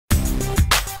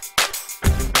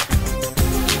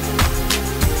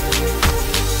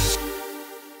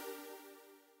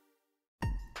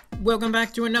Welcome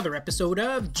back to another episode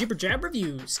of Jibber Jab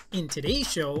Reviews. In today's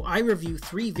show, I review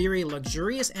 3 very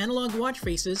luxurious analog watch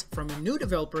faces from a new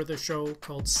developer of the show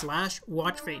called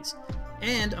Watchface.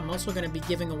 And I'm also going to be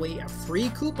giving away a free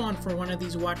coupon for one of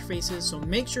these watch faces, so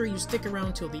make sure you stick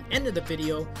around till the end of the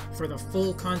video for the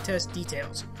full contest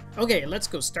details. Okay, let's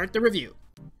go start the review.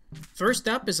 First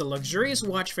up is a luxurious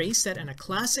watch face set in a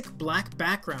classic black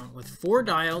background with 4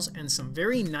 dials and some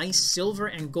very nice silver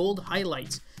and gold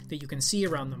highlights that you can see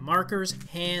around the markers,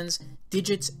 hands,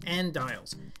 digits, and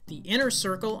dials. The inner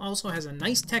circle also has a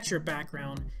nice texture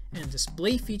background, and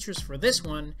display features for this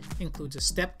one includes a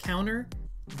step counter,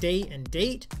 day and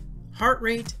date, heart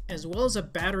rate, as well as a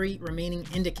battery remaining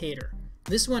indicator.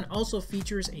 This one also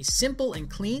features a simple and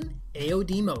clean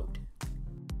AOD mode.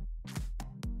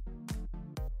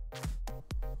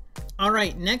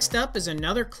 Alright, next up is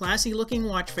another classy looking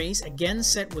watch face, again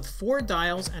set with 4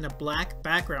 dials and a black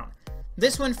background.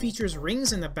 This one features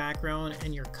rings in the background,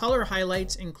 and your color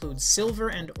highlights include silver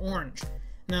and orange.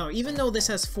 Now, even though this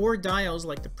has 4 dials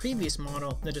like the previous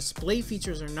model, the display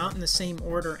features are not in the same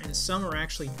order and some are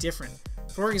actually different.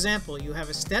 For example, you have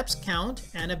a steps count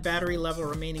and a battery level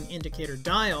remaining indicator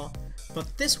dial,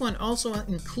 but this one also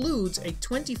includes a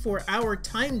 24-hour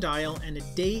time dial and a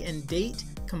day and date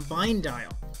combined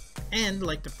dial. And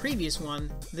like the previous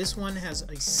one, this one has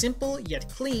a simple yet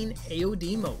clean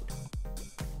AOD mode.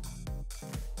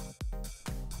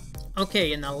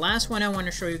 Okay, and the last one I want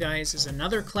to show you guys is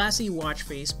another classy watch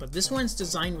face, but this one's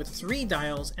designed with 3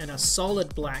 dials and a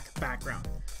solid black background.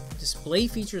 Display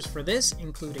features for this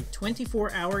include a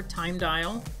 24-hour time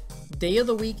dial, day of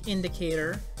the week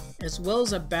indicator, as well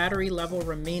as a battery level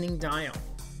remaining dial.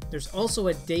 There's also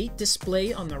a date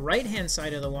display on the right hand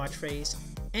side of the watch face,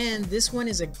 and this one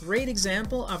is a great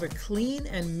example of a clean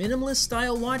and minimalist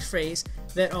style watch face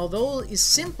that, although is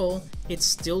simple, it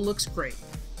still looks great.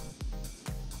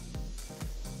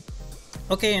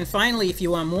 Okay, and finally, if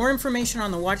you want more information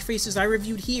on the watch faces I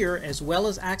reviewed here, as well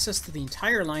as access to the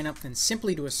entire lineup, then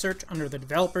simply do a search under the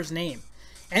developer's name.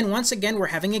 And once again, we're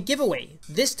having a giveaway.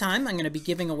 This time, I'm going to be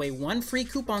giving away 1 free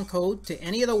coupon code to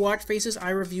any of the watch faces I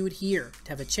reviewed here.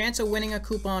 To have a chance of winning a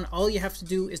coupon, all you have to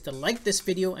do is to like this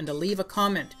video and to leave a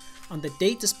comment. On the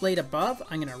date displayed above,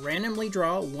 I'm going to randomly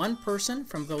draw 1 person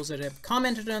from those that have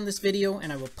commented on this video,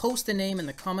 and I will post the name in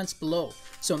the comments below.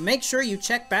 So make sure you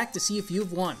check back to see if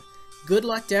you've won. Good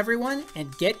luck to everyone,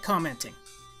 and get commenting.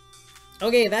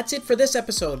 Okay, that's it for this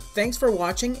episode. Thanks for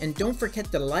watching, and don't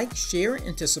forget to like, share,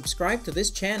 and to subscribe to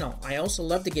this channel. I also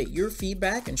love to get your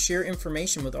feedback and share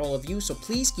information with all of you, so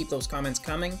please keep those comments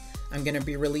coming. I'm going to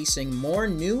be releasing more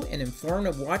new and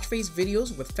informative watch face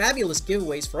videos with fabulous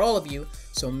giveaways for all of you,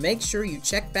 so make sure you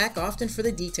check back often for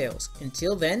the details.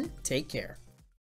 Until then, take care.